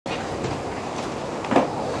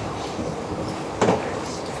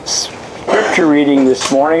scripture reading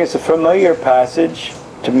this morning is a familiar passage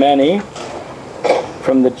to many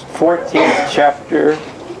from the 14th chapter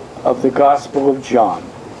of the Gospel of John.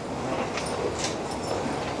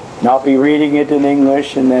 And I'll be reading it in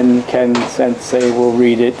English, and then Ken Sensei will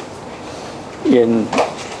read it in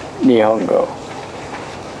Nihongo.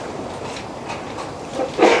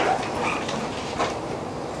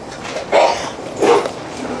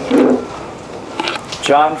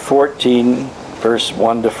 John 14, verse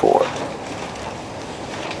 1 to 4.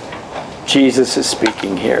 Jesus is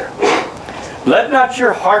speaking here. Let not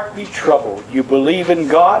your heart be troubled. You believe in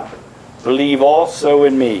God, believe also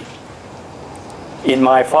in me. In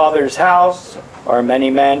my Father's house are many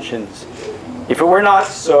mansions. If it were not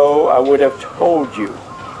so, I would have told you.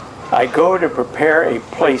 I go to prepare a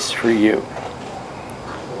place for you.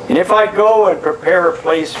 And if I go and prepare a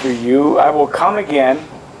place for you, I will come again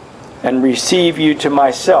and receive you to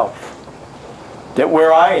myself, that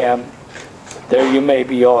where I am, there you may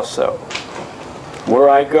be also. Where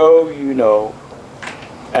I go, you know,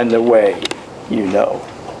 and the way you know.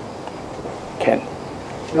 Ken.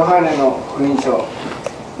 ヨハネの福音書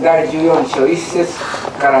第14章1節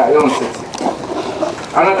から4節。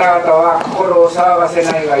あなた方は心を騒がせ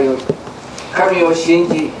ないがよい。神を信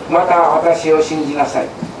じ、また私を信じなさい。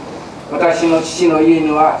私の父の家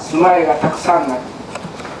には住まいがたくさんあ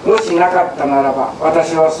る。もしなかったならば、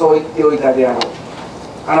私はそう言っておいたであろう。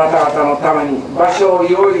あなた方のために場所を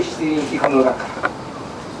用意していくのだから。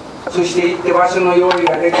そして行って場所の用意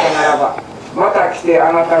ができたならば、また来て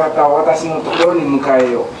あなた方を私のところに迎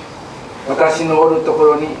えよう。私のおるとこ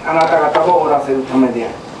ろにあなた方をおらせるためであ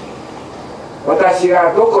る。私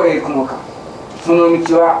がどこへ行くのか、その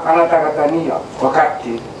道はあなた方には分かって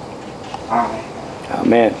いる。アー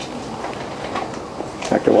メン。Amen.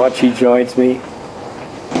 Dr. Wachi joins me.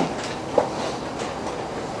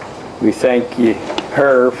 We thank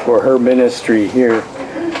her for her ministry here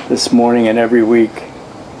this morning and every week.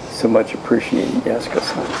 So much appreciated.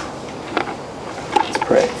 Yasuko-san. Let's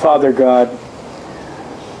pray. Father God,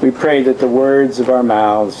 we pray that the words of our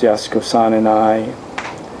mouths, Yasuko-san and I,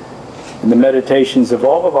 and the meditations of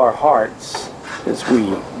all of our hearts as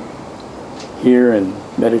we hear and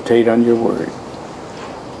meditate on your word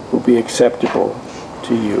will be acceptable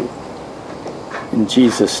to you. In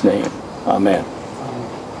Jesus' name, amen.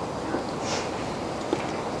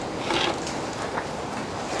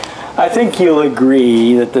 I think you'll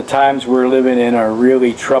agree that the times we're living in are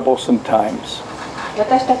really troublesome times.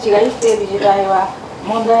 私たちが生きている時代は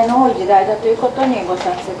問題の多い時代だということにご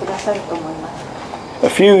賛成くださると思います。A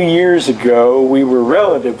few years ago, we were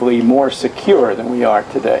relatively more secure than we are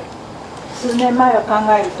today. 数年前を考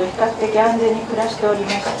えると比較的安全に暮らしておりま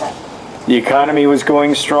した。The economy was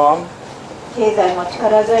going strong. 経済も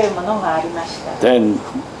力強いものがありました。Then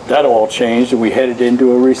that all changed and we headed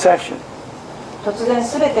into a recession. 突然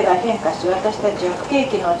すべてが変化し、私たちは不景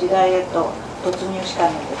気の時代へと突入した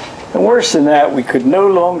のです。And worse than that, we could no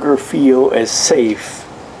longer feel as safe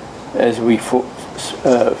as we felt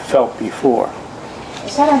before.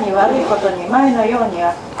 さらに悪いことに前のように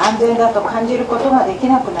は安全だと感じることができ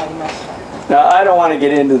なくなりました。Now, I don't want to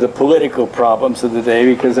get into the political problems of the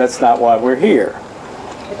day because that's not why we're here.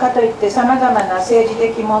 かといってさまざまな政治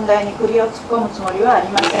的問題に首を突っ込むつもりはあり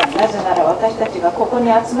ません。なぜなら私たちがここに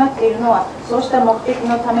集まっているのはそうした目的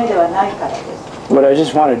のためではないからです。What I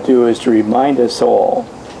just want to do is to remind us all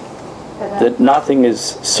that nothing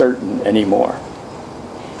is certain anymore.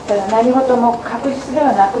 ただ何事も確実で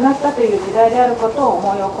はなくなったという時代であることを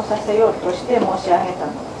思い起こさせようとして申し上げた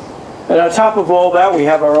のです。And on top of all that, we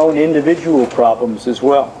have our own individual problems as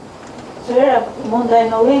well. それら問題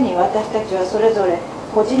の上に私たちはそれぞれ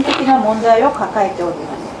個人的な問題を抱えており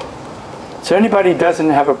ます。So anybody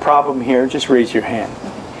doesn't have a problem here, just raise your hand.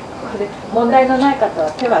 問題のない方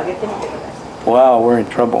は手を挙げてみてください。Wow, we're in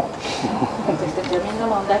trouble. 私たちはみんな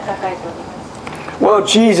問題抱えております。Well,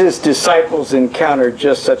 Jesus' disciples encountered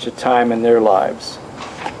just such a time in their lives.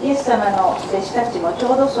 イエス様の弟子たちもち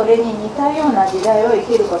ょうどそれに似たような時代を生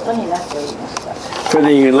きることになっておりました。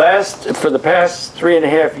For the past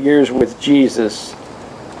 3.5 years with Jesus,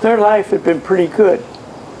 their life had been pretty good.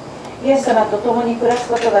 イエス様と共に暮らす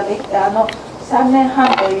ことができたあの3年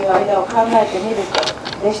半という間を考えてみる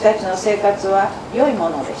と、弟子たちの生活は良いも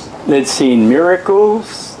のでした。They'd seen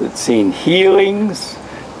miracles, they'd seen healings,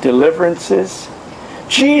 deliverances.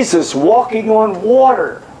 Jesus walking on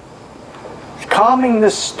water, calming the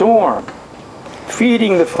storm,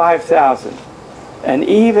 feeding the 5,000, and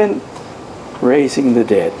even raising the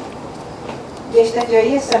dead. 弟子たちは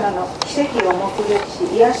イエス様の奇跡を目撃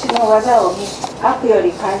し、癒しの技を見、悪よ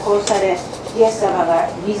り解放され、イエス様が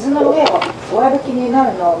水の上をお歩きに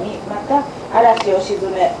なるのを見、また嵐を沈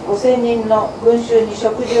め、5000人の群衆に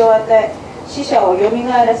食事を与え、死者をよみ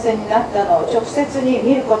がえらせになったのを直接に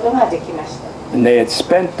見ることができました。And they had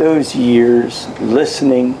spent those years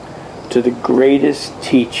listening to the greatest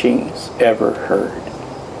teachings ever heard.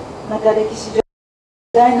 また歴史上、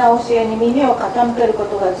偉大な教えに耳を傾けるこ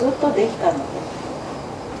とがずっとできたのです。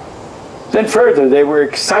Then further, they were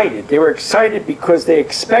excited. They were excited because they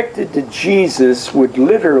expected that Jesus would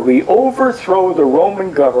literally overthrow the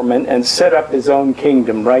Roman government and set up his own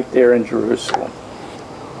kingdom right there in Jerusalem.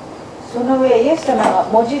 その上、イエス様が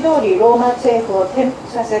文字通りローマ政府を転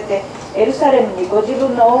覆させて、エルサレムにご自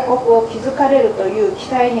分の王国を築かれるという期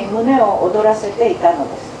待に胸を躍らせていたの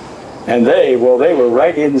です。And they were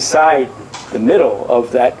right inside the middle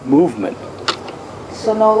of that movement.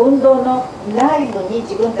 その運動の内部に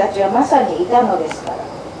自分たちはまさにいたのですから。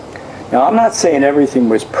Now, I'm not saying everything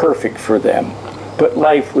was perfect for them, but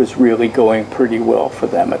life was really going pretty well for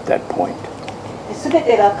them at that point. すべ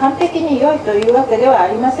てが完璧に良いというわけではあ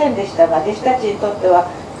りませんでしたが、弟子たちにとっては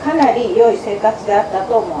かなり良い生活であった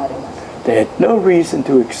と思われます。They had no reason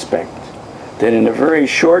to expect that in a very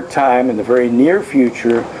short time, in the very near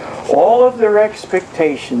future, all of their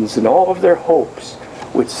expectations and all of their hopes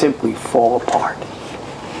would simply fall apart.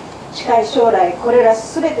 近い将来、これら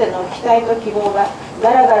すべての期待と希望が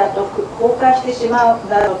ガラガラと崩壊してしまう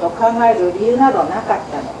などと考える理由などなかっ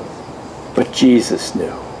たのです。But Jesus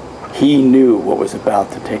knew. He knew what was about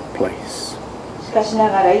to take place. しかしな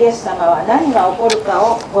がらイエス様は何が起こるか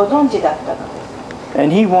をご存知だったのです。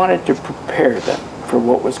And he wanted to prepare them for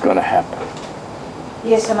what was going to happen.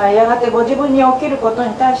 イエス様はやがてご自分に起きること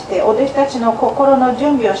に対してお弟子たちの心の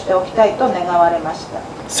準備をしておきたいと願われました。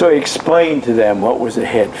So he explained to them what was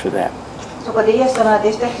ahead for them. そこでイエス様は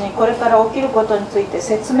弟子たちにこれから起きることについて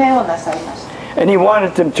説明をなさいました。And he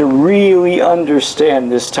wanted them to really understand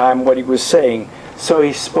this time what he was saying. So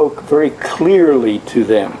he spoke very clearly to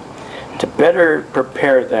them to better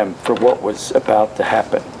prepare them for what was about to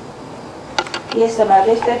happen. イエス様は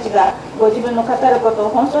弟子たちがご自分の語ることを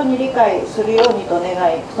本当に理解するようにと願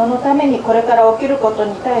い、そのためにこれから起きること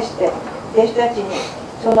に対して弟子たちに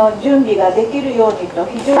その準備ができるようにと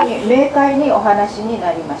非常に明快にお話に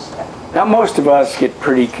なりました。Now most of us get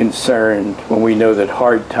pretty concerned when we know that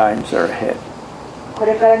hard times are ahead. こ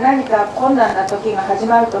れから何か困難な時が始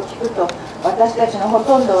まると聞くと、私たちのほ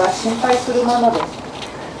とんどは心配するものです。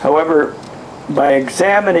However, by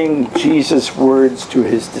examining Jesus' words to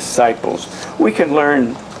his disciples, we can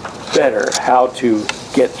learn better how to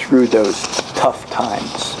get through those tough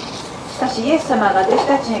times. しかしイエス様が弟子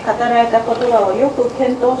たちに語られた言葉をよく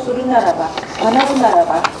検討するならば、学ぶなら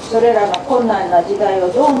ば、それらの困難な時代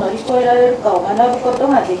をどう乗り越えられるかを学ぶこと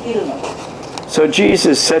ができるのです。So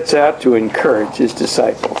Jesus sets out to encourage his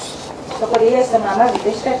disciples. そこでイエス様はまず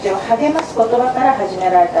弟子たちを励ます言葉から始め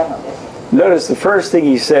られたのです。Notice the first thing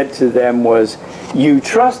he said to them was, "You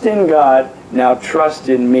trust in God, now trust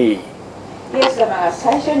in me." イエス様が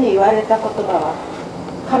最初に言われた言葉は、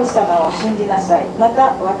神様を信じなさい、ま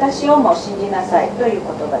た私をも信じなさいという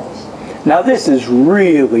言葉でした。Now this is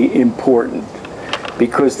really important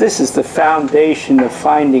because this is the foundation of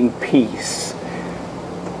finding peace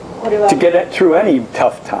これは to get through any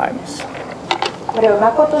tough times. これは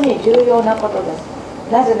誠に重要なことです。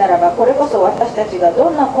なぜならばこれこそ私たちがど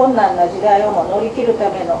んな困難な時代をも乗り切るた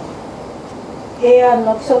めの平安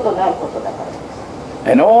の基礎となることだからで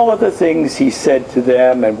す。And all of the things he said to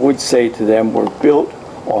them and would say to them were built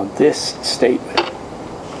on this statement.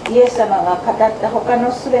 イエス様が語った他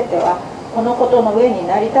のすべてはこのことの上に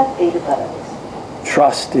成り立っているからです。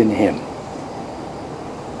Trust in him.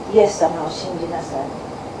 イエス様を信じなさい。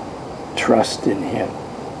Trust in him.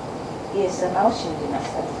 イエス様を信じな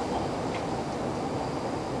さい。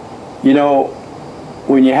You know,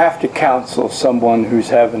 when you have to counsel someone who's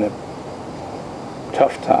having a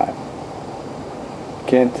tough time,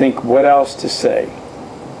 can't think what else to say,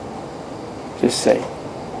 just say,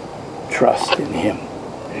 trust in him.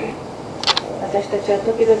 私たちは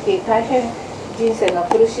時々大変人生の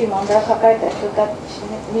苦しい問題を抱えた人たち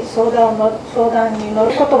に相談に乗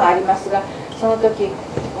ることがありますが、その時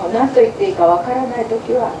もう何と言っていいかわからない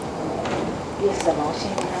時はイエス様を信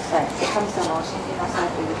じなさい、神様を信じなさい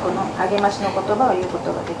というこの励ましの言葉を言うこ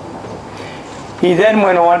とができます。He then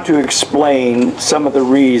went on to explain some of the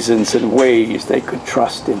reasons and ways they could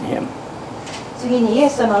trust in him. 次にイエ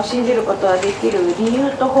ス様を信じることができる理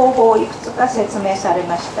由と方法をいくつか説明され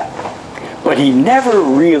ました。But he never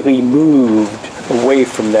really moved away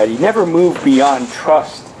from that. He never moved beyond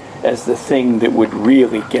trust as the thing that would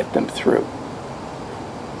really get them through.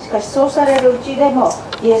 しかしそうされるうちでも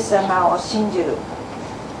イエス様を信じる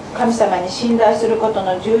神様に信頼すること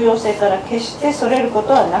の重要性から決してそれるこ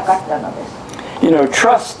とはなかったのです。You know,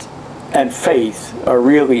 trust and faith are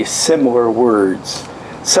really similar words.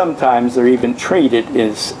 Sometimes they're even treated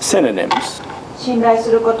as synonyms. 信頼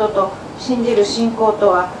することと信じる信仰と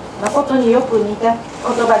は誠によく似た言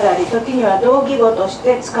葉であり、時には同義語とし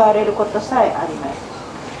て使われることさえあります。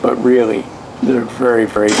But really, they're very,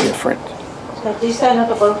 very different. 実際の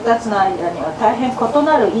ところ2つの間には大変異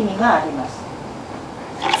なる意味があります。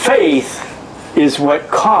Faith is what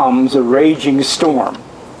calms a raging storm.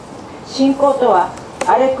 信仰とは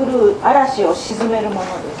荒れ狂う嵐を鎮めるもので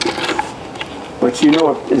す。But you know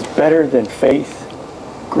what is better than faith?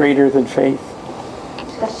 Greater than faith?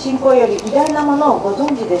 しかし信仰より偉大なものをご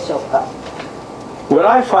存知でしょうか。 What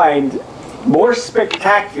I find more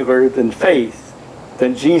spectacular than faith,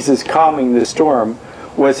 than Jesus calming the storm,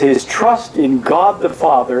 was his trust in God the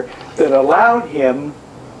Father that allowed him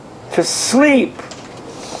to sleep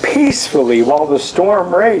peacefully while the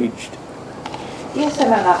storm raged. イエス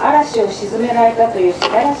様が嵐を鎮められたという素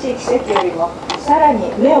晴らしい奇跡よりもさら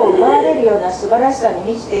に目を奪われるような素晴らしさに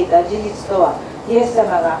満ちていた事実とは、イエス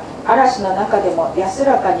様が嵐の中でも安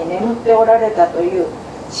らかに眠っておられたという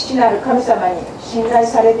父なる神様に信頼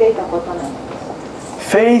されていたことなので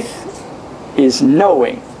す。 Faith is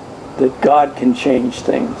knowing that God can change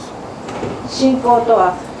things. 信仰と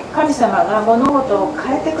は神様が物事を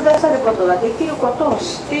変えてくださることができることを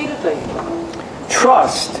知っているということ。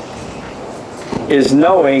 Trust is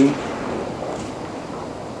knowing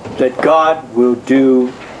that God will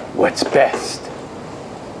do what's best.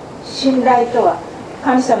 信頼とは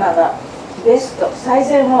神様がベスト、最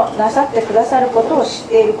善をなさってくださることを知っ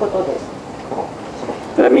ていることです。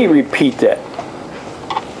 Let me repeat that.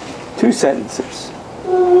 2 sentences.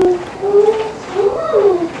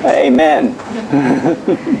 Amen.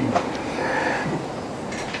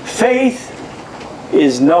 Faith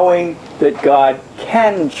is knowing that God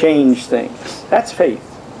can change things. That's faith.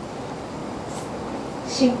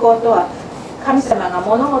 信仰とは神様が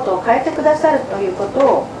物事を変えてくださるということ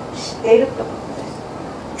を知っているということ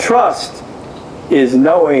です。 Trust is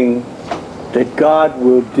knowing that God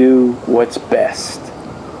will do what's best.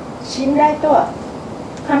 信頼とは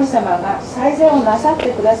神様が最善をなさっ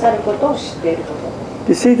てくださることを知っていること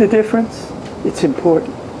です。 You see the difference? It's important.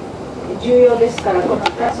 重要ですからこの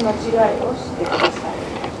2つの違いを知ってください。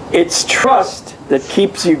 It's trust that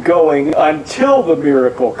keeps you going until the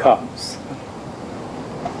miracle comes.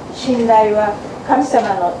 信頼は神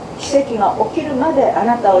様の奇跡が起きるまであ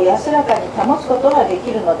なたを安らかに保つことがで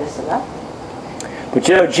きるのですが、 But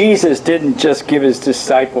you know, Jesus didn't just give his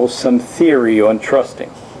disciples some theory on trusting.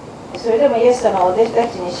 それでもイエス様は弟子た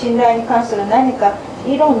ちに信頼に関する何か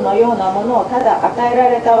理論のようなものをただ与えら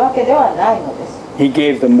れたわけではないのです。 He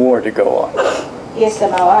gave them more to go on. イエス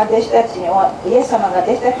様が弟子たちにお与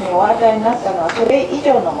えになったのはそれ以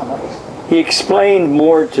上のものです。 He explained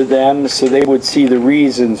more to them so they would see the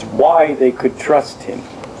reasons why they could trust him.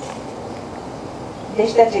 弟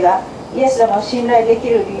子たちがイエス様を信頼でき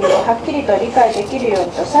る理由をはっきりと理解できるよう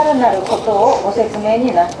にとさらなることをご説明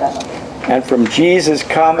になったのです。 And from Jesus'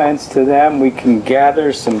 comments to them, we can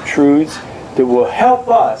gather some truths that will help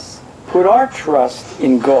us put our trust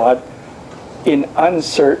in God in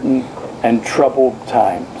uncertain and troubled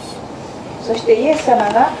times. そしてイエス様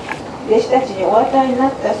が弟子たちにお与えにな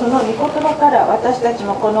ったその御言葉から私たち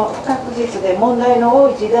もこの不確実で問題の多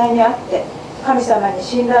い時代にあって神様に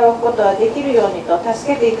信頼を置くことができるようにと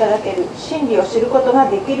助けていただける真理を知ることが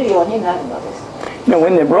できるようになるのです。 Now,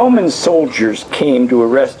 when the Roman soldiers came to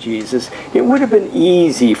arrest Jesus, it would have been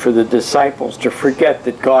easy for the disciples to forget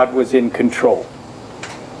that God was in control.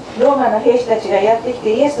 ローマの兵士たちがやってき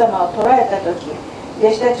てイエス様を捕らえた時、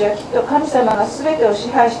弟子たちはきっと神様が全てを支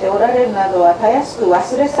配しておられるなどはたやすく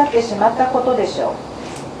忘れ去ってしまったことでしょ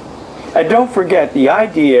う。 And don't forget the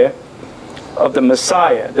idea of the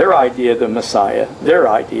Messiah, their idea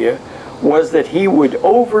was that he would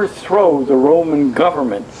overthrow the Roman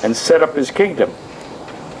government and set up his kingdom.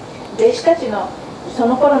 弟子たちのそ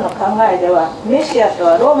の頃の考えではメシアと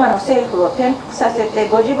はローマの政府を転覆させて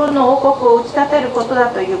ご自分の王国を打ち立てることだ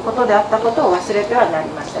ということであったことを忘れてはなり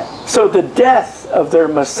ません。 So the death of their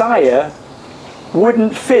Messiah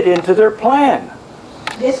wouldn't fit into their plan.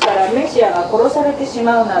 ですからメシアが殺されてし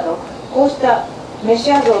まうなどこうしたメ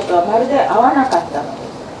シア像とはまるで合わなかったので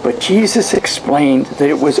す。 But Jesus explained that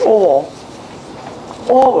it was all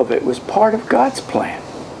of it was part of God's plan.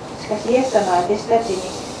 しかしイエス様は弟子たち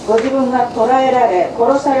にご自分が捕らえられ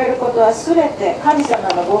殺されることは全て神様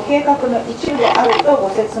のご計画の一部であるとご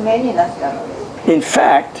説明になったのです。 In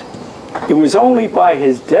fact, it was only by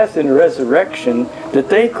his death and resurrection that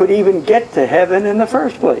they could even get to heaven in the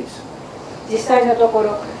first place. 実際のとこ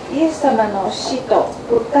ろイエス様の死と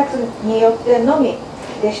復活によってのみ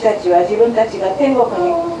弟子たちは自分たちが天国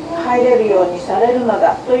に入れるようにされるの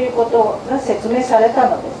だということが説明された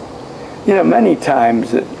のです。You know, many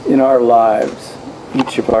times in our lives,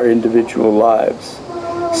 each of our individual lives,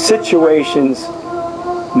 situations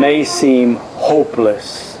may seem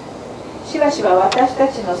hopeless. しばしば私た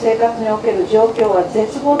ちの生活における状況は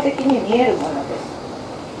絶望的に見えるものです。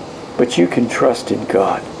But you can trust in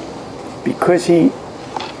God because He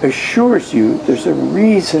assures you there's a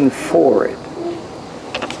reason for it.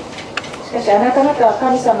 しかしあなた方は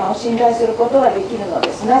神様を信頼することができるの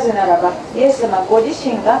です。なぜならばイエス様ご自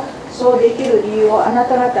身がそうできる理由をあな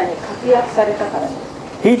た方に確約されたからです。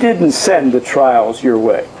He didn't send the trials your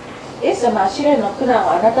way. イエス様は試練の苦難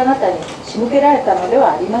をあなた方に仕向けられたので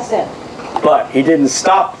はありません。But He didn't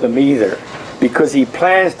stop them either because He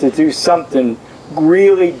plans to do something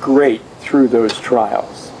really great through those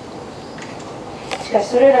trials. しかし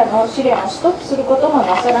それらの試練をストップすることも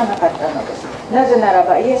なさらなかったのです。なぜなら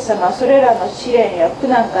ばイエス様はそれらの試練や苦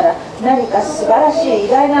難から何か素晴らしい偉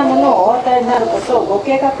大なものをお与えになることをご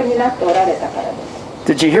計画になっておられたからで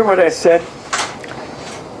す。Did you hear what I said?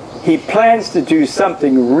 He plans to do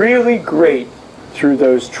something really great through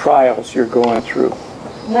those trials you're going through.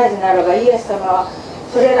 なぜならばイエス様は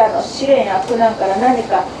それらの試練や苦難から何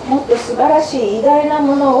かもっと素晴らしい偉大な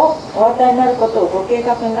ものをお与えになることをご計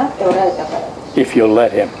画になっておられたからです。If you'll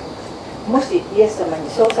let Him. もしイエス様に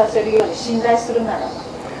そうさせるように信頼するならば。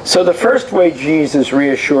So the first way Jesus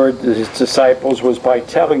reassured His disciples was by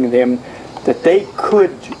telling them that they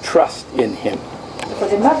could trust in Him. ここ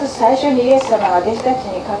でまず最初にイエス様が弟子たち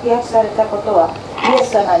に確約されたことはイエ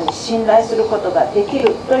ス様に信頼することができ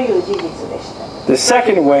るという事実でした。The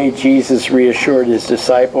second way Jesus reassured His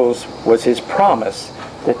disciples was His promise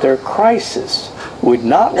that their crisis would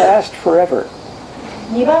not last forever.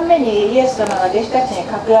 2番目にイエス様が弟子たちに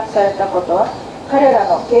確約されたことは彼ら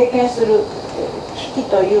の経験する危機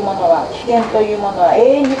というものは危険というものは永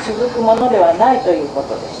遠に続くものではないというこ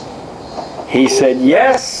とでした。He said,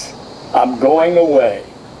 "Yes, I'm going away,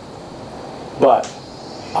 but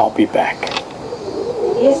I'll be back."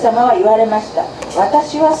 イエス様は言われました。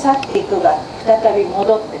私は去っていくが再び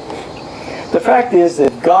戻ってくる。The fact is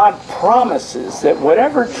that God promises that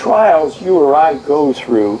whatever trials you or I go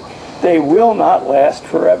through, they will not last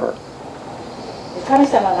forever. 神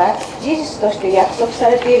様が事実として約束さ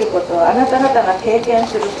れていることはあなた方が経験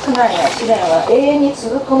する苦難や試練は永遠に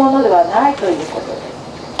続くものではないということで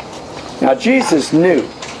す。Now Jesus knew.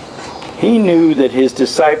 He knew that His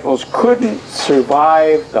disciples couldn't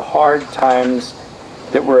survive the hard times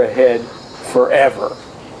that were ahead forever.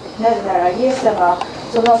 なぜならイエス様は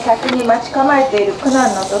その先に待ち構えている苦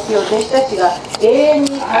難の時を弟子たちが永遠に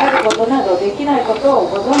耐えることなどできないことを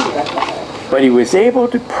ご存知だったからです。But He was able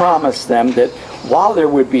to promise them that while there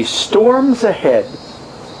would be storms ahead,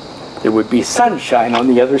 there would be sunshine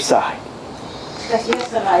on the other side. しかしイエ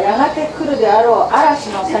ス様はやがて来るであろう嵐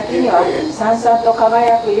の先にはさんさんと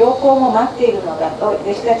輝く陽光も待っているのだと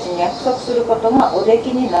弟子たちに約束することがおでき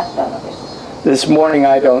になったのです。This morning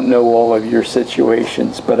I don't know all of your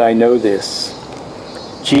situations, but I know this.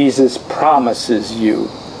 Jesus promises you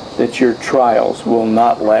that your trials will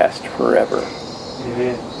not last forever.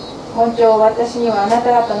 本当私にはあな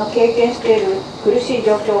た方の経験している苦しい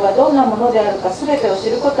状況がどんなものであるか全てを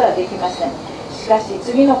知ることはできません。しかし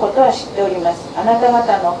次のことは知っております。あなた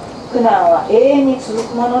方の苦難は永遠に続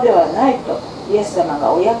くものではないとイエス様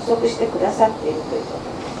がお約束してくださっているというこ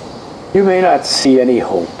とです。You may not see any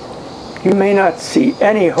hope. You may not see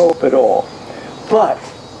any hope at all. But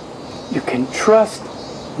you can trust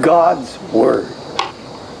God's word.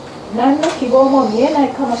 何の希望も見えない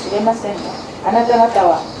かもしれませんが、あなた方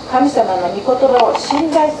は神様の御言葉を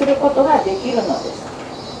信頼することができるのです。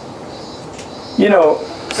You know,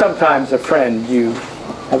 sometimes a friend, you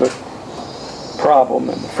have a problem,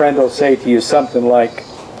 and the friend will say to you something like,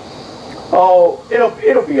 "Oh, it'll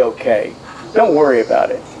be okay. Don't worry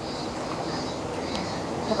about it."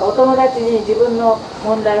 なんかお友達に自分の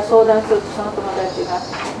問題を相談するとその友達が、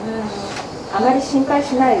あまり心配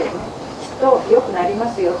しないでね、きっと良くなり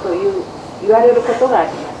ますよと言われることがあり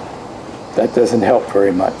ます。That doesn't help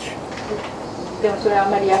very much. でもそれはあ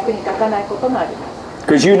まり役に立たないこともあります。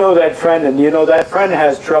Because you know that friend, and you know that friend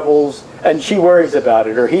has troubles, and she worries about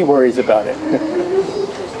it, or he worries about it. そ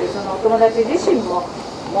してそのお友達自身も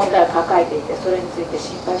問題を抱えていて、それについて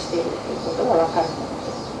心配しているということが分かる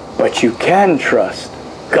のです。But you can trust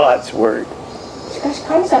God's word. しかし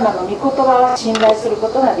神様の御言葉は信頼するこ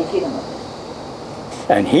とができるのです。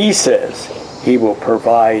And He says He will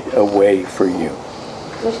provide a way for you.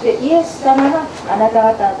 そしてイエス様があなた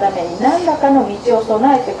方のために何らかの道を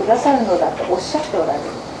備えてくださるのだとおっしゃっておられる。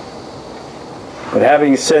But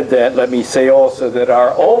having said that, let me say also that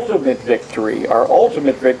our ultimate victory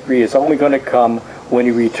is only going to come when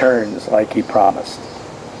he returns like he promised.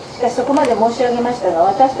 しかしそこまで申し上げましたが、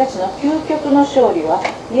私たちの究極の勝利は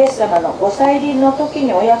イエス様のご再臨の時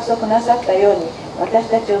にお約束なさったように、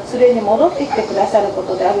私たちを連れに戻ってきてくださるこ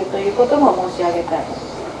とであるということも申し上げたい。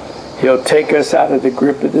He'll take us out of the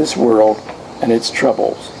grip of this world and its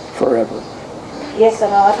troubles forever. イエス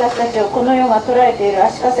様は私たちをこの世が捉えている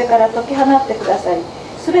足かせから解き放ってくださり、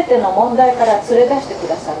すべての問題から連れ出してく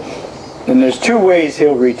ださる。And there's two ways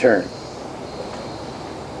he'll return.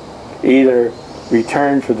 Either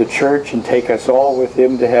return for the church and take us all with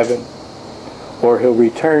him to heaven, or he'll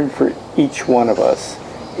return for each one of us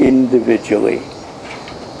individually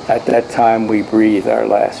at that time we breathe our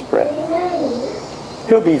last breath.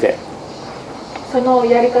 He'll be there. その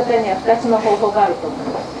やり方には2つの方法があると思い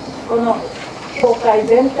ます。この教会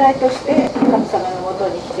全体として神様のもと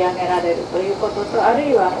に引き上げられるということと、ある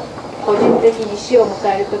いは個人的に死を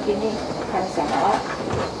迎えるときに神様は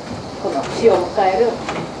この死を迎える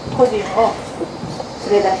個人を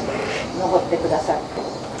連れ出して登ってくださる。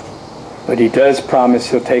But he does promise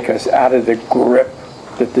he'll take us out of the grip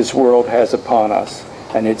that this world has upon us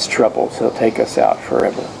and its troubles. He'll take us out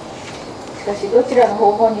forever. しかしどちらの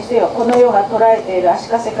方法にせよ、この世が捉えている足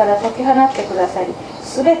かせから解き放ってくださり、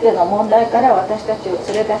すべての問題から私たちを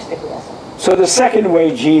連れ出してくださる。So the second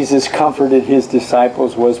way Jesus comforted his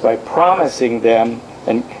disciples was by promising them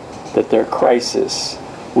that their crisis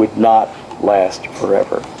would not last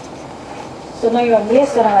forever. そのようにイエ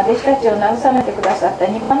ス様が弟子たちを慰めてくださった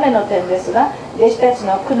2番目の点ですが、弟子たち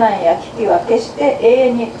の苦難や危機は決して永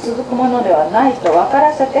遠に続くものではないと分か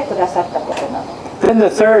らせてくださったことなの。Then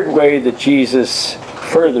the third way that Jesus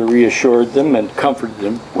further reassured them and comforted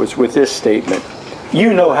them was with this statement: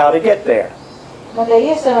 You know how to get there. またイ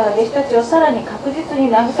エス様が弟子たちをさらに確実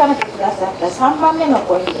に慰めてくださった3番目の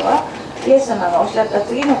ポイントは、イエス様がおっしゃった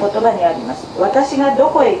次の言葉にあります。私が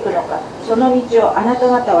どこへ行くのか、その道をあなた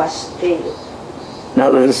方は知っている。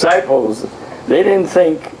Now the disciples, they didn't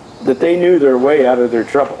think that they knew their way out of their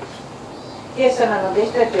troubles. イエス様の弟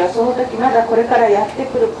子たちはその時まだこれからやって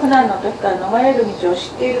くる苦難の時から逃れる道を知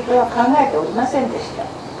っているとは考えておりませんでした。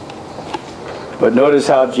But notice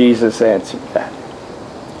how Jesus answered that.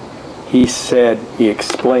 He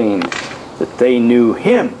explained that they knew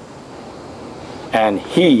him and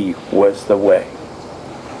he was the way.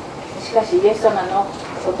 しかしイエス様の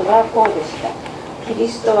言葉はこうでした。キリ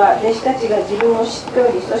ストは弟子たちが自分を知って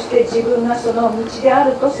おり、そして自分がその道であ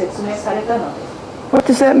ると説明されたのです。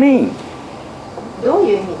What does that mean? どう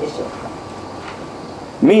いう意味でしょうか。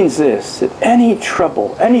It means this, that any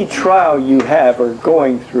trouble, any trial you have or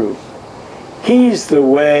going through, he's the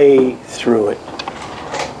way through it.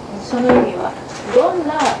 その意味は、どん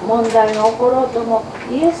な問題が起ころうとも、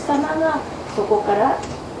イエス様がそこから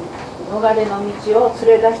逃れの道を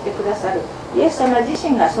連れ出してくださる。イエス様自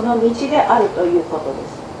身がその道であるということで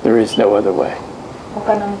す。There is no other way.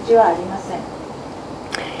 他の道はありません。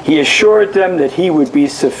He assured them that he would be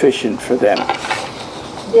sufficient for them.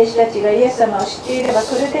 弟子たちがイエス様を知っていれば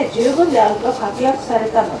それで十分であると確約され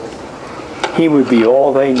たのです。He would be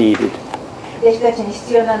all they needed. 弟子たちに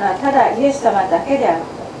必要なのはただイエス様だけである。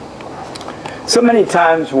So many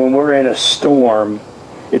times when we're in a storm,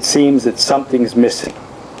 it seems that something's missing.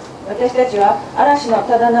 私たちは嵐の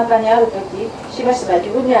ただ中にあるとき、しばしば自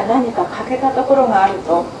分には何か欠けたところがある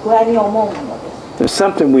と不安に思うものです。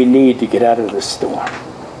There's something we need to get out of the storm.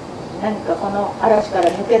 何かこの嵐から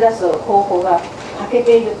抜け出す方法が欠け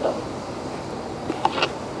ていると。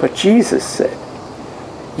But Jesus said,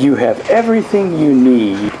 You have everything you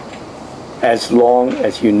need as long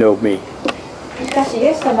as you know me. しかしイ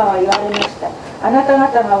エス様は言われました。あなた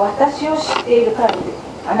方が私を知っている限り、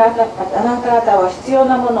あなた方は必要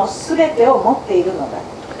なものすべてを持っているのだ。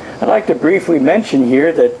I'd like to briefly mention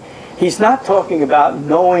here that he's not talking about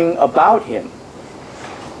knowing about him.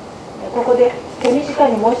 ここで手短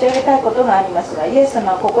に申し上げたいことがありますが、イエス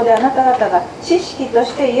様はここであなた方が知識と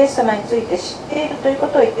してイエス様について知っているというこ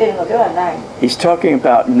とを言っているのではない。He's talking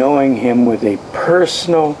about knowing him with a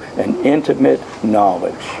personal and intimate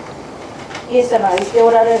knowledge. イエス様が言って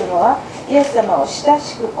おられるのは、イエス様を親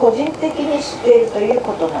しく個人的に知っているという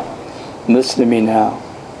ことなの。Listen to me now.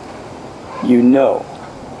 You know,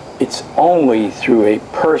 it's only through a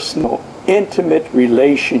personal, intimate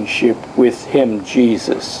relationship with him,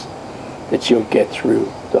 Jesus, that you'll get through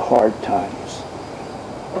the hard times.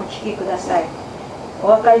 お聞きください。お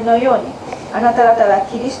分かりのように、あなた方が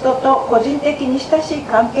キリストと個人的に親しい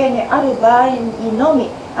関係にある場合にのみ、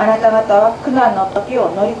あなた方は苦難の時を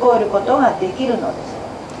乗り越えることができるのです。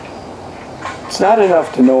It's not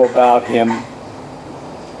enough to know about him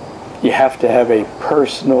You have to have a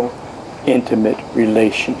personal, intimate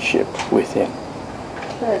relationship with Him.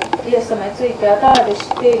 イエス様について頭で知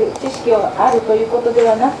っている知識があるということで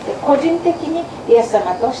はなくて、個人的にイエス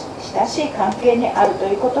様と親しい関係にあると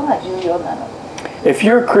いうことが重要なのです。If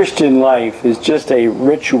your Christian life is just a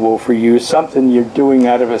ritual for you, something you're doing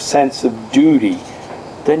out of a sense of duty,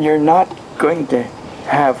 then you're not going to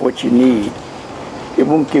have what you need. It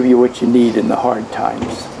won't give you what you need in the hard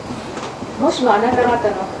times. もしもあなた方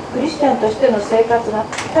のクリスチャンとしての生活が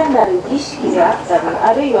単なる儀式であったり、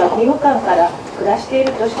あるいは義務感から暮らしてい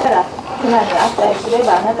るとしたら、苦難にあったりすれ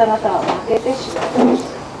ばあなた方は負けてしまいま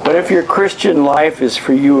す。But if your Christian life is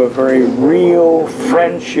for you a very real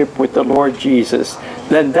friendship with the Lord Jesus,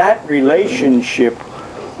 then that relationship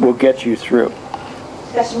will get you through.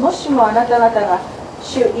 しかしもしもあなた方が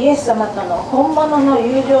主イエス様との本物の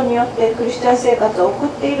友情によってクリスチャン生活を送っ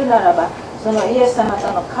ているならば、そのイエス様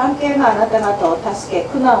との関係があなた方を助け、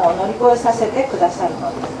苦難を乗り越えさせてくださるの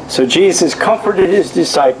です。So Jesus comforted his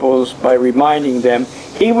disciples by reminding them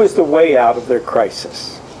he was the way out of their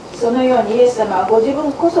crisis. そのようにイエス様はご自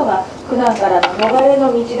分こそが苦難からの逃れ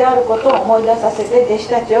の道であることを思い出させて弟子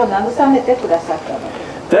たちを慰めてくださったので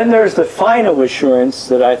す。Then there's the final assurance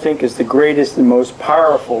that I think is the greatest and most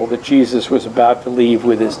powerful that Jesus was about to leave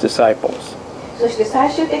with his disciples. そして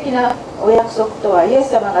最終的なお約束とはイエ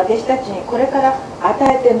ス様が弟子たちにこれから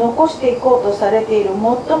与えて残していこうとされている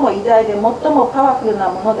最も偉大で最もパワフルな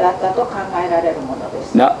ものであったと考えられるもので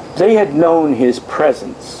す。Now, they had known his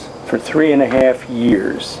presence for 3.5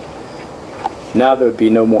 years. Now there would be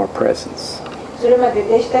no more presence. それまで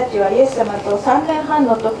弟子たちはイエス様と3年半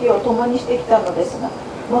の時を共にしてきたのですが、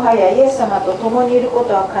もはやイエス様と共にいるこ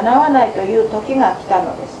とはかなわないという時が来た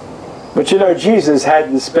のです。But you know, Jesus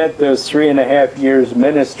hadn't spent those 3.5 years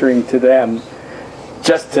ministering to them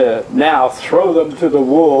just to now throw them to the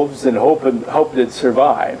wolves and hope they'd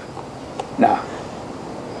survive. Now.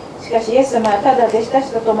 しかしイエス様はただ弟子た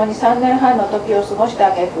ちと共に3年半の時を過ごした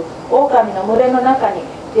挙句、狼の群れの中に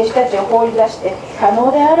弟子たちを放り出して、可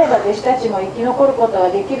能であれば弟子たちも生き残ることが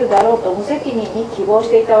できるだろうと無責任に希望し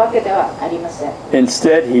ていたわけではありません。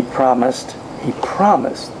Instead, he promised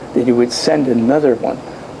that he would send another one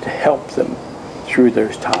to help them through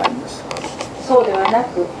those times. そうではな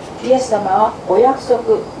く、イエス様はお約束、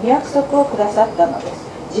御約束をくださったのです。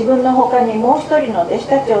自分の他にもう一人の弟子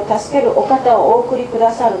たちを助けるお方をお送りくだ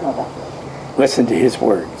さるのだ。Listen to his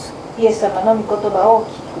words. イエス様の御言葉をお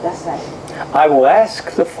聞きください。I will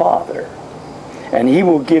ask the Father, and he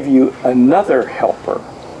will give you another helper,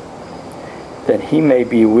 that he may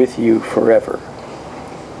be with you forever.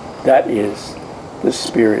 That is the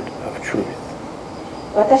Spirit of truth.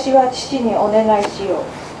 私は父にお願いしよう。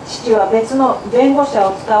父は別の弁護者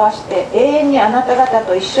を使わして永遠にあなた方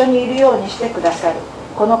と一緒にいるようにしてくださる。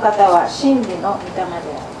この方は真理の御霊である。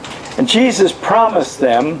And Jesus promised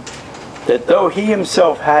them that though he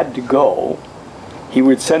himself had to go, he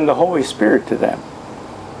would send the Holy Spirit to them.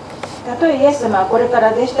 たとえイエス様はこれか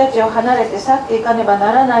ら弟子たちを離れて去っていかねば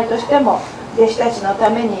ならないとしても、弟子たちのた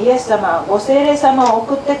めにイエス様はご聖霊様を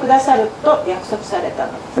送ってくださると約束された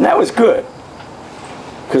のです。And that was good.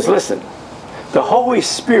 Because listen, the Holy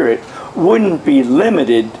Spirit wouldn't be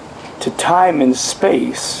limited to time and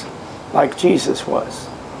space like Jesus was.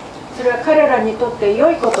 それは彼らにとって良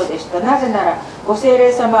いことでした。なぜなら、ご聖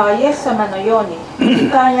霊様はイエス様のように時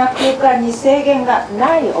間や空間に制限が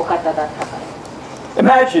ないお方だったから。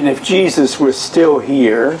Imagine if Jesus was still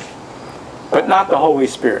here, but not the Holy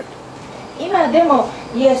Spirit. 今でも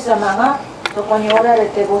イエス様がそこにおられ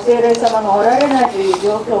て、ご聖霊様がおられないという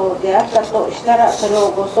状況であったとしたら、それ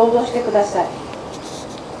をご想像してください。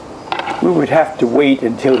We would have to wait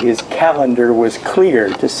until his calendar was clear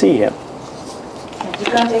to see him. 時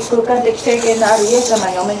間的空間的制限のあるイエス様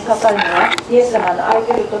にお目にかかるには、イエス様の空い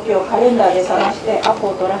ている時をカレンダーで探してアポ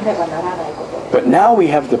を取らねばならないことです。But now we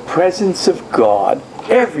have the presence of God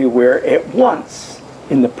everywhere at once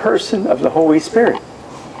in the person of the Holy Spirit.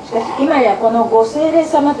 しかし今やこのご聖霊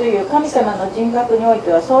様という神様の人格におい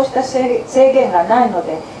てはそうした制限がないの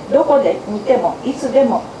で、どこで見てもいつで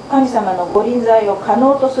も神様のご臨在を可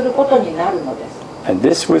能とすることになるのです。And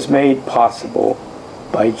this was made possible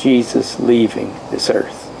by Jesus leaving this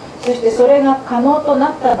earth. そしてそれが可能とな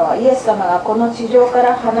ったのはイエス様がこの地上か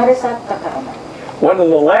ら離れ去ったからなんです。One of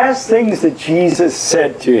the last things that Jesus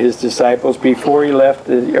said to his disciples before he left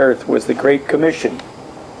the earth was the Great Commission.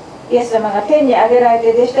 イエス様が天に上げられ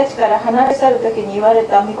て弟子たちから離れ去る時に言われ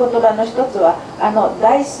た御言葉の一つは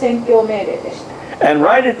大宣教命令でした。And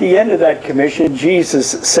right at the end of that commission,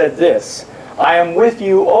 Jesus said this, I am with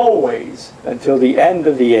you always until the end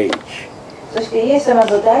of the age. そしてイエス様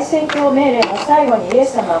の大宣教命令の最後にイエ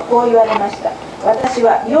ス様はこう言われました。私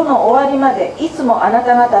は世の終わりまでいつもあな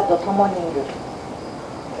た方と共にいる。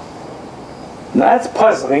 Now that's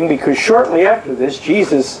puzzling because shortly after this,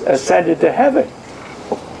 Jesus ascended to heaven.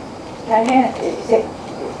 大変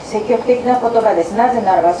積極的な言葉です。なぜ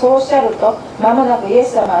ならばそうおっしゃると間もなくイエ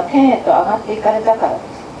ス様は天へと上がっていかれたからで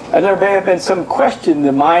す。 And there may have been some question in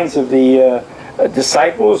the minds of the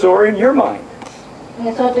disciples or in your mind.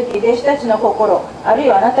 その時弟子たちの心、あるい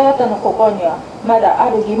はあなた方の心にはまだあ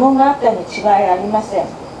る疑問があったに違いありません。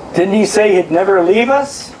 Didn't he say he'd never leave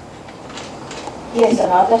us? イエス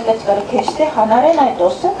様は私たちから決して離れないとお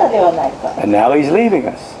っしゃったではないか。 And now he's leaving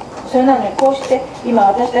us. それなのにこうして今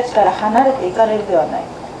私たちから離れていかれるではないか。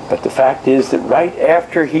 But the fact is that right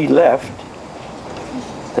after he left,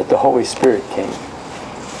 that the Holy Spirit came.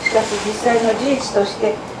 しかし実際の事実とし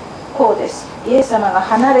てこうです。イエス様が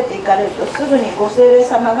離れていかれるとすぐにご聖霊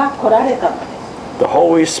様が来られたのです。 The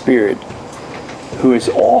Holy Spirit, who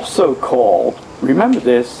is also called, remember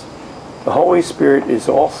this, the Holy Spirit is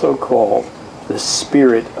also called the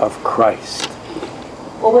Spirit of Christ.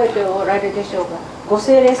 覚えておられるでしょうか。ご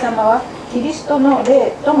聖霊様はキリストの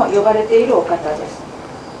霊とも呼ばれているお方です。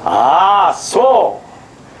 Ah, so.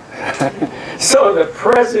 So the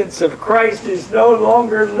presence of Christ is no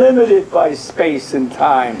longer limited by space and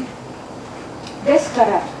time. ですか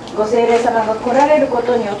らご聖霊様が来られるこ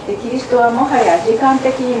とによってキリストはもはや時間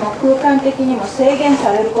的にも空間的にも制限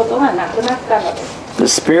されることがなくなったのです。 The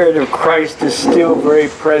Spirit of Christ is still very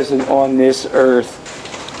present on this earth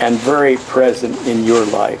and very present in your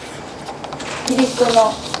life. キリスト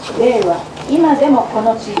の霊は今でもこ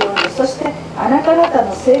の地上に、そしてあなた方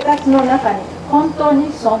の生活の中に本当に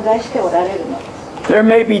存在しておられるのです。 There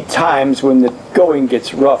may be times when the going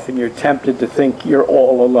gets rough and you're tempted to think you're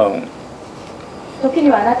all alone. 時に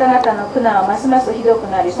はあなた方の苦難はますますひどく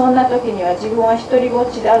なり、そんな時には自分は一人ぼ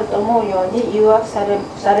っちであると思うように誘惑さ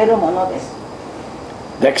れるものです。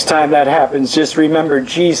 Next time that happens, just remember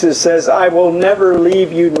Jesus says, I will never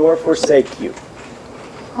leave you nor forsake you.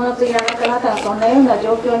 この次あなた方がそんなような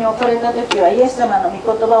状況に置かれた時はイエス様の御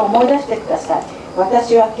言葉を思い出してください。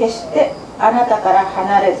私は決してあなたから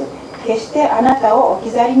離れず、決してあなたを置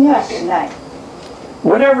き去りにはしない。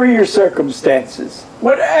 Whatever your circumstances,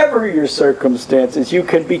 you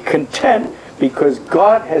can be content because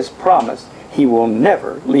God has promised He will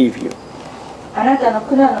never leave you. あなたの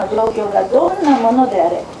苦難の状況がどんなものであ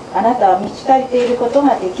れ、あなたは満ち足りていること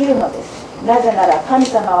ができるのです。なぜなら神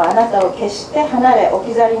様はあなたを決して離れ置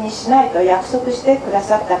き去りにしないと約束してくだ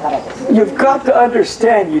さったからです。 You've got to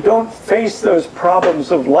understand you don't face those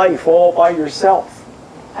problems of life all by yourself.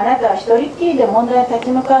 あなたは一人っきりで問題に立ち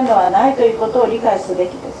向かうのはないということを理解すべき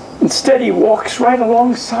です。 Instead, He walks right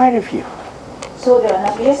alongside of you. そうでは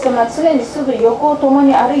なく、イエス様は常にすぐ横を共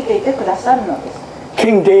に歩いていてくださるのです。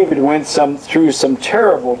 King David went through some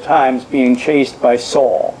terrible times being chased by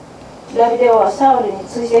Saul. ダビデ王はサウルに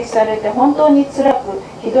追跡されて本当に辛く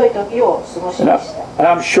ひどい時を過ごしました。 And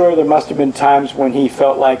I'm sure there must have been times when he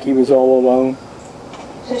felt like he was all alone.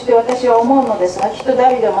 そして私は思うのですが、きっとダ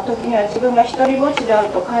ビデも時には自分が一人ぼっちである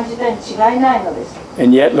と感じたに違いないのです。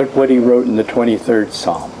 And yet, look what he wrote in the 23rd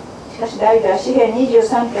Psalm. しかしダビデは詩編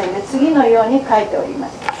23編で次のように書いておりま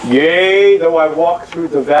す。 Yea, though I walk through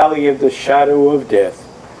the valley of the shadow of death,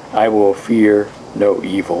 I will fear no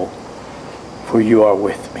evil, for you are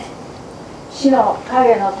with me. 死の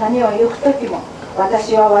影の谷を行く時も、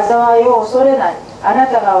私は災いを恐れない。あな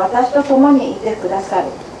たが私と共にいてくださる。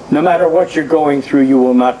 No matter what you're going through, you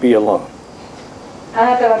will not be alone. あ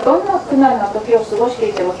なたがどんな苦難の時を過ごして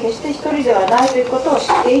いても決して一人ではないということを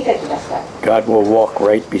知っていてください。 God will walk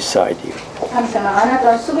right beside you. 神様があな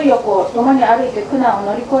たのすぐ横を共に歩いて苦難を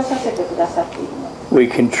乗り越えさせてくださっているの。 We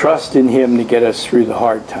can trust in Him to get us through the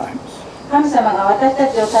hard times. 神様が私た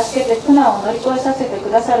ちを助けて苦難を乗り越えさせてく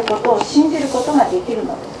ださることを信じることができる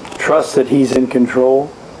のです。 Trust that He's in control.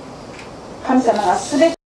 神様が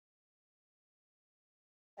全てさ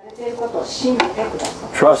れていることを信じてくださ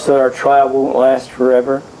い。 Trust that our trial won't last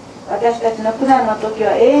forever. 私たちの苦難の時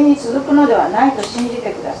は永遠に続くのではないと信じ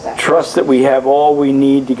てください。 Trust that we have all we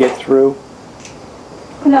need to get through.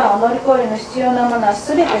 苦難を乗り越えるの必要なものは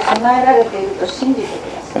全て備えられていると信じてく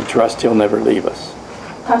ださい。 And trust He'll never leave us.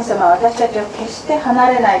 神様は私たちを決して離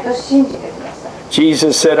れないと信じてください。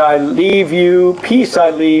 Jesus said, I leave you, peace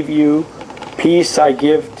I leave you, peace I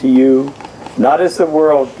give to you. Not as the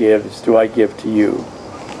world gives do I give to you.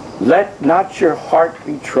 Let not your heart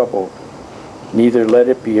be troubled, neither let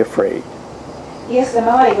it be afraid. イエス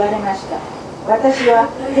様は言われました。私は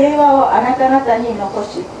平和をあなた方に残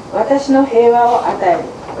し、私の平和を与える。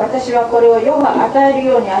私はこれを世が与える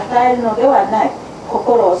ように与えるのではない。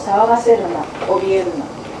心を騒がせるな、怯えるな。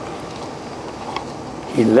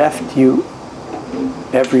He left you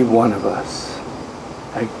every one of us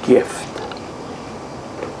a gift.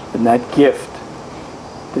 And that gift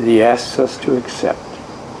that He asks us to accept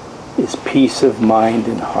is peace of mind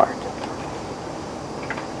and heart.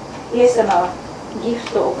 イエス様はギ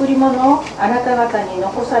フト、贈り物をあなた方に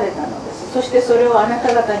残されたのです。そしてそれをあな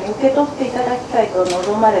た方に受け取っていただきたいと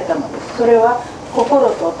望まれたのです。それは心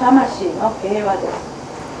と魂の平和で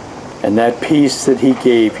す。And that peace that He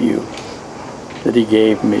gave you, that He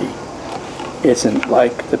gave me, isn't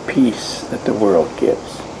like the peace that the world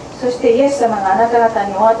gives. そしてイエス様があなた方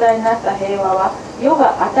にお与えになった平和は世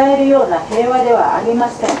が与えるような平和ではありま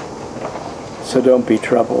せん。So don't be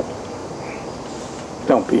troubled.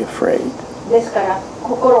 Don't be afraid. ですから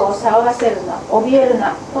心を騒がせるな、怯える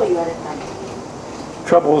なと言われたんです。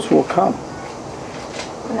Troubles will come.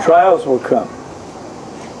 Trials will come.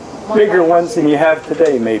 Bigger ones than you have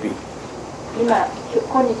today, maybe. 今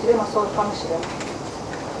日でもそうかもしれません。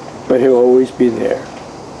But He'll always be there. し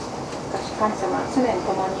かし神様は常に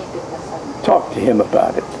共にいてくださる。Talk to Him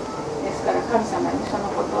about it. ですから神様にその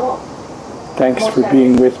ことを Thanks for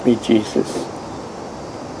being with me, Jesus.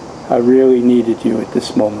 I really needed you at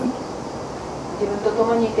this moment. 自分と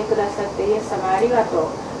共にいてくださってイエス様ありがとう。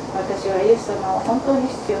私はイエス様を本当に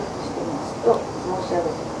必要としていますと申し上げて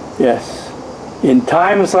います。Yes. In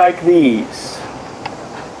times like these,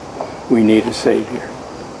 we need a Savior.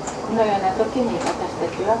 このような時に私た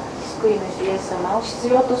ちは救い主イエス様を必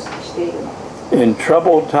要としているのです。In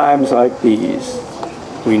troubled times like these,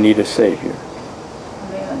 we need a Savior. こ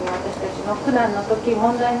のように私たちの苦難の時、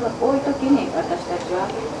問題の多い時に私たちは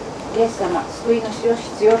イエス様、救い主を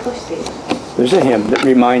必要としている。There's a hymn that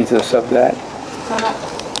reminds us of that. その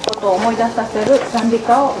ことを思い出させる賛美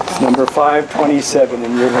歌を歌います。Number 527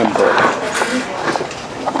 in your hymn book.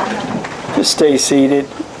 Just stay seated.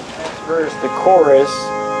 First, the chorus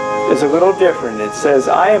is a little different. It says,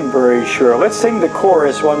 I am very sure. Let's sing the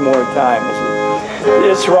chorus one more time.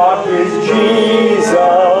 This rock is Jesus.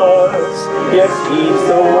 Yes, He's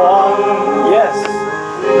the one. Yes,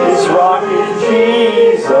 this rock is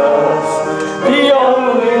Jesus. The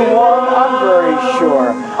only one. I'm very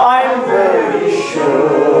sure. I'm very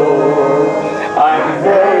sure. I'm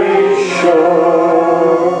very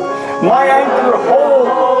sure. My anchor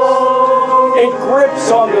holds. It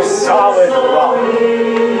grips on the solid rock.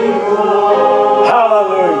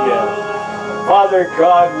 Hallelujah. Father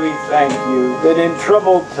God, we thank you that in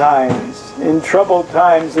troubled times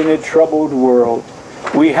in a troubled world,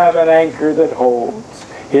 we have an anchor that holds.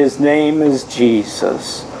 His name is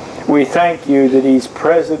Jesus. We thank you that He's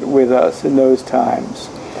present with us in those times.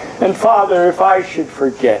 And Father, if I should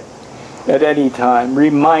forget at any time,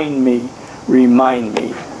 remind me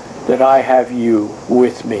that I have you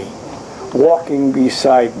with me, walking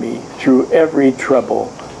beside me through every trouble,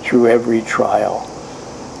 through every trial.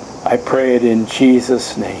 I pray it in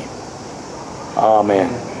Jesus' name. Amen.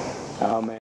 Amen.